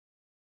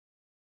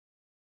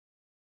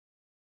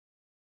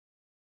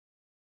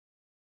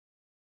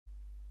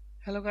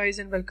Hello guys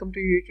and welcome to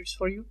UE Tips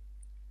for You.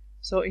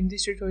 So in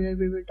this tutorial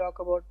we will talk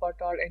about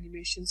what are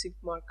animation sync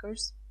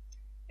markers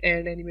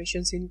and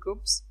animation sync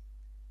groups,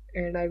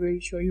 and I will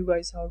show you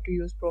guys how to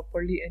use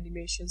properly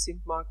animation sync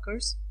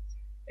markers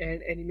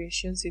and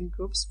animation sync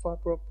groups for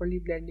properly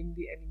blending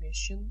the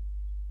animation.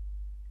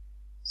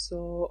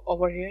 So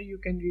over here you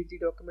can read the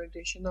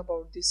documentation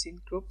about the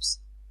sync groups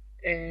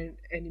and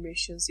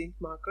animation sync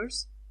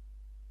markers.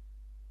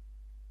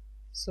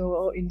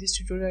 So in this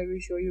tutorial I will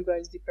show you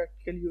guys the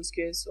practical use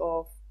case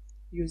of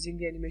using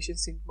the animation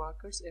sync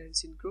markers and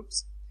sync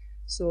groups.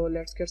 So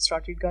let's get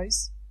started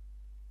guys.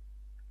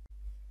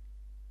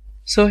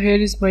 So here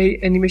is my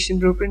animation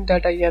blueprint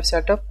that I have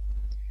set up.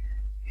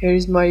 Here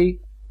is my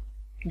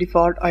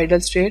default idle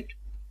state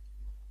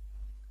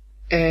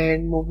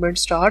and movement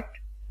start,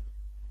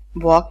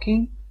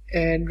 walking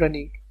and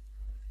running,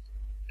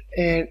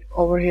 and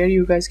over here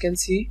you guys can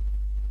see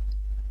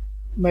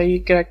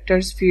my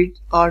character's feet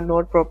are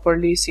not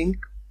properly synced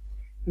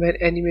when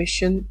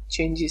animation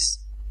changes.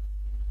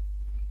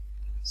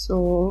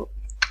 So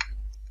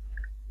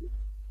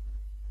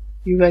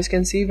you guys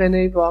can see when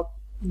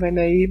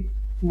I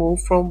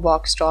move from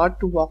walk start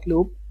to walk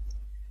loop,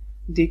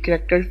 the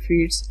character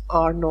feet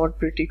are not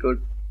pretty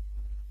good.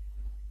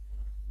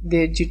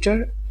 They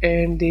jitter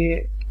and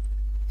the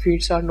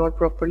feet are not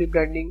properly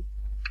blending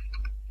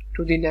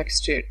to the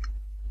next state.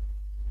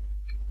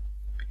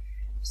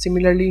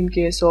 Similarly, in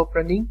case of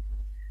running,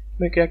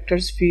 my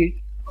character's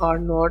feet are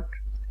not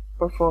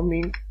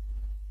performing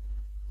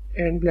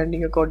and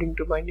blending according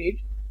to my need.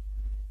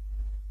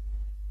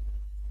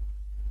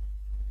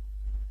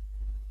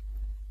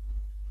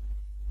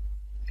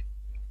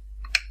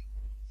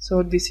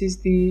 So this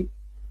is the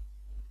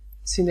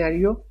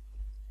scenario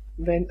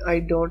when I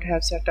don't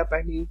have set up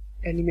any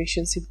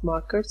animation sync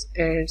markers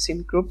and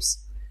sync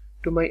groups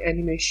to my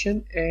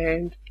animation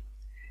and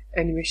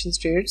animation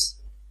states.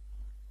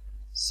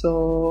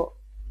 So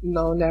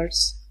now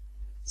let's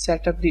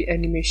set up the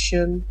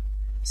animation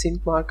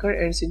sync marker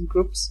and sync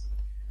groups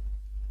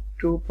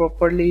to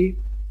properly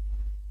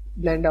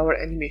blend our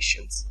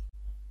animations.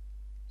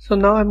 So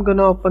now I'm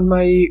gonna open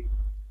my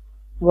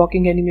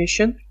walking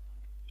animation,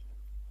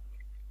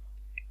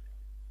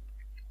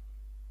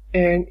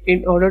 and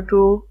in order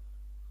to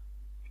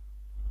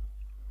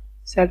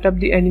set up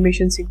the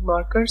animation sync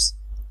markers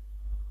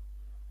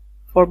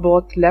for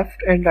both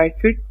left and right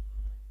foot,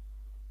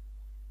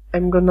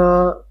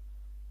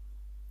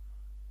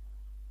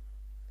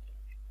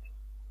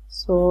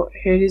 so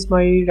here is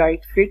my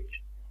right foot,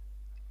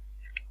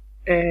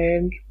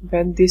 and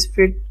when this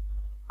foot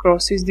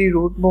crosses the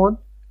root bone,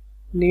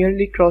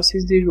 nearly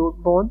crosses the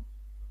root bone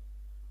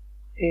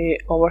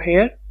over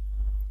here,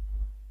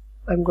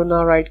 I'm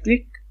gonna right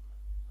click,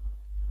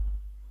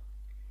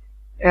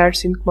 add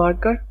sync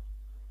marker,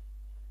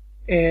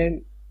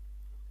 and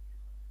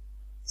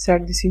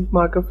set the sync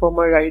marker for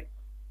my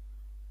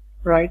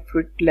right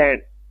foot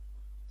land.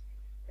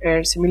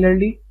 And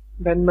similarly,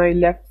 when my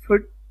left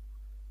foot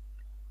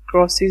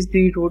crosses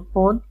the root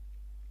bone,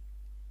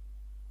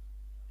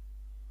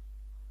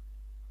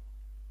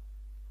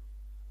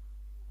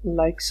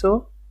 like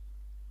so,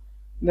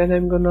 then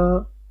I'm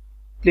gonna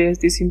place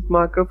the sync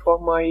marker for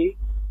my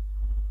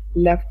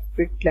left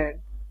foot land.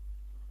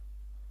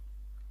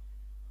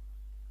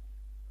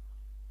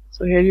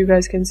 So here you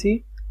guys can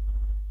see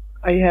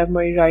I have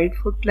my right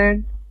foot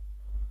land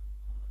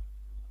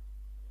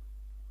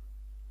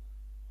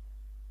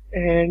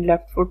and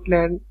left foot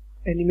land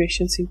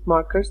animation sync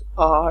markers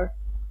are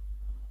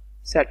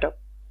set up.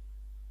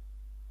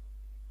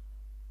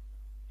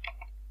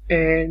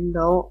 And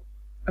now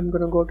I'm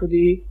gonna go to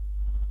the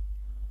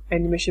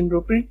animation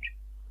blueprint.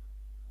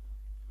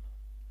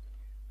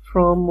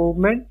 From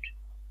movement,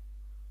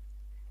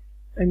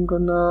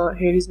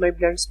 here is my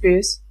blend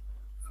space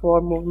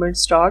for movement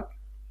start.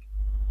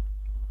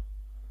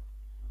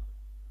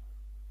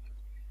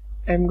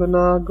 I'm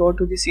gonna go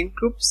to the sync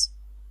groups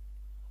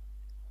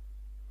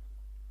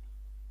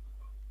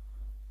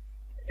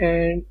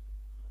and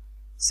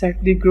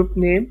set the group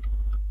name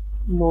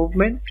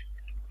movement.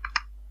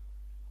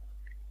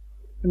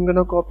 I'm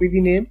gonna copy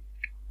the name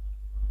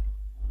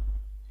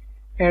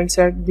and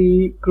set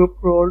the group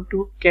role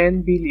to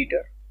can be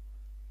leader.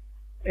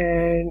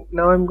 And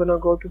now I'm gonna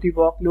go to the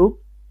walk loop,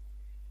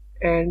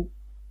 and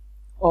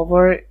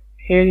over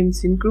here in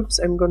sync groups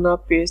I'm gonna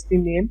paste the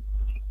name.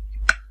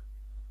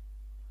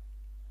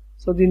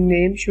 So the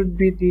name should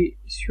be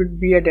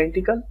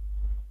identical,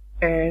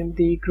 and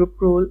the group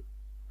role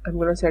I'm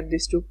gonna set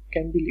this to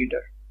can be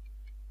leader.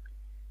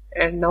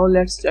 And now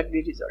let's check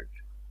the result.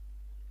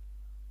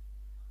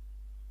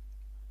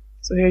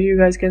 So here you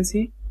guys can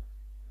see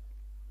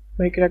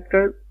my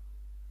character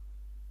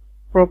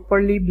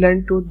properly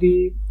blend to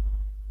the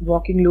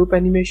walking loop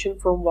animation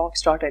from walk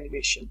start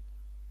animation,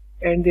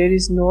 and there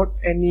is not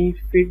any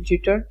feet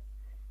jitter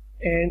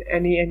and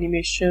any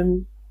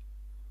animation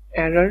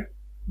error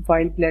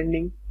while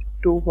blending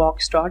to walk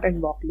start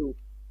and walk loop.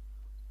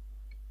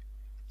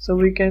 So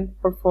we can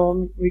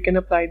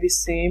apply the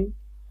same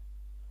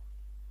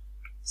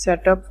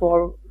setup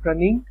for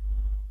running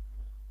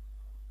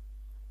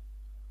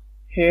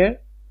Here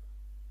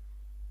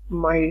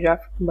my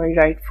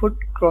right foot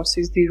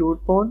crosses the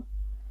root bone.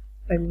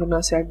 I'm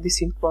gonna set the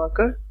sync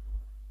marker.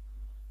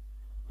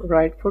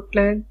 Right foot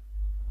land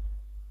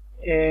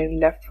and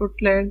left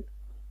foot land,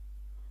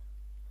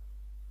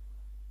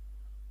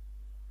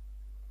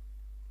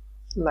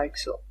 like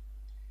so,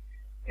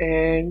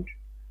 and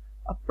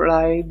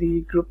apply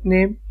the group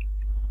name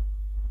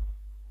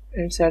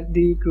and set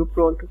the group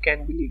role to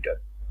can be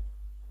leader.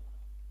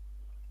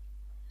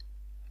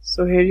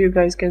 So here you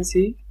guys can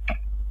see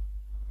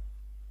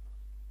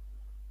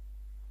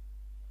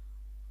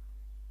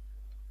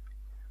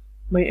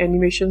my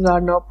animations are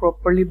now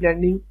properly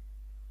blending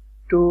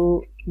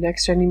to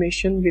next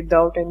animation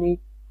without any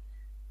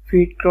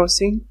feet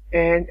crossing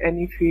and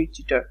any feet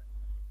jitter.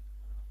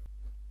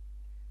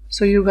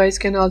 So you guys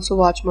can also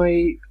watch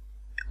my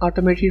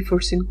automated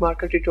foot sync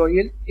marker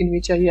tutorial, in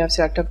which I have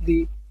set up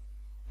the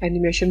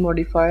animation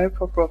modifier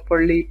for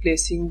properly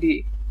placing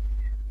the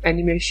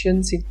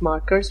animation sync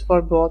markers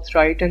for both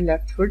right and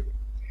left foot,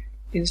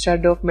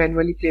 instead of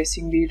manually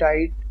placing the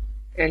right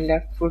and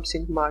left foot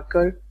sync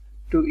marker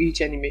to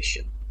each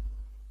animation.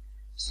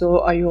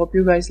 So I hope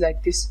you guys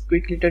like this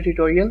quick little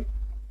tutorial,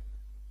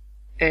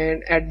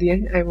 and at the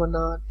end I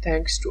wanna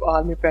thanks to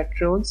all my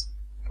patrons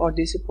for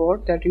the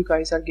support that you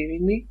guys are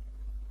giving me.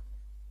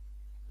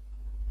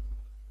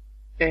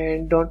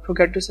 And don't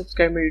forget to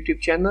subscribe my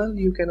YouTube channel.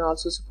 You can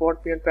also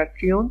support me on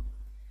Patreon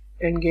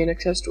and gain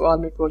access to all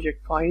my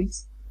project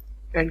files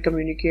and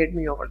communicate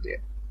me over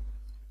there.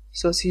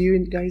 So see you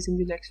guys in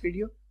the next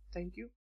video. Thank you.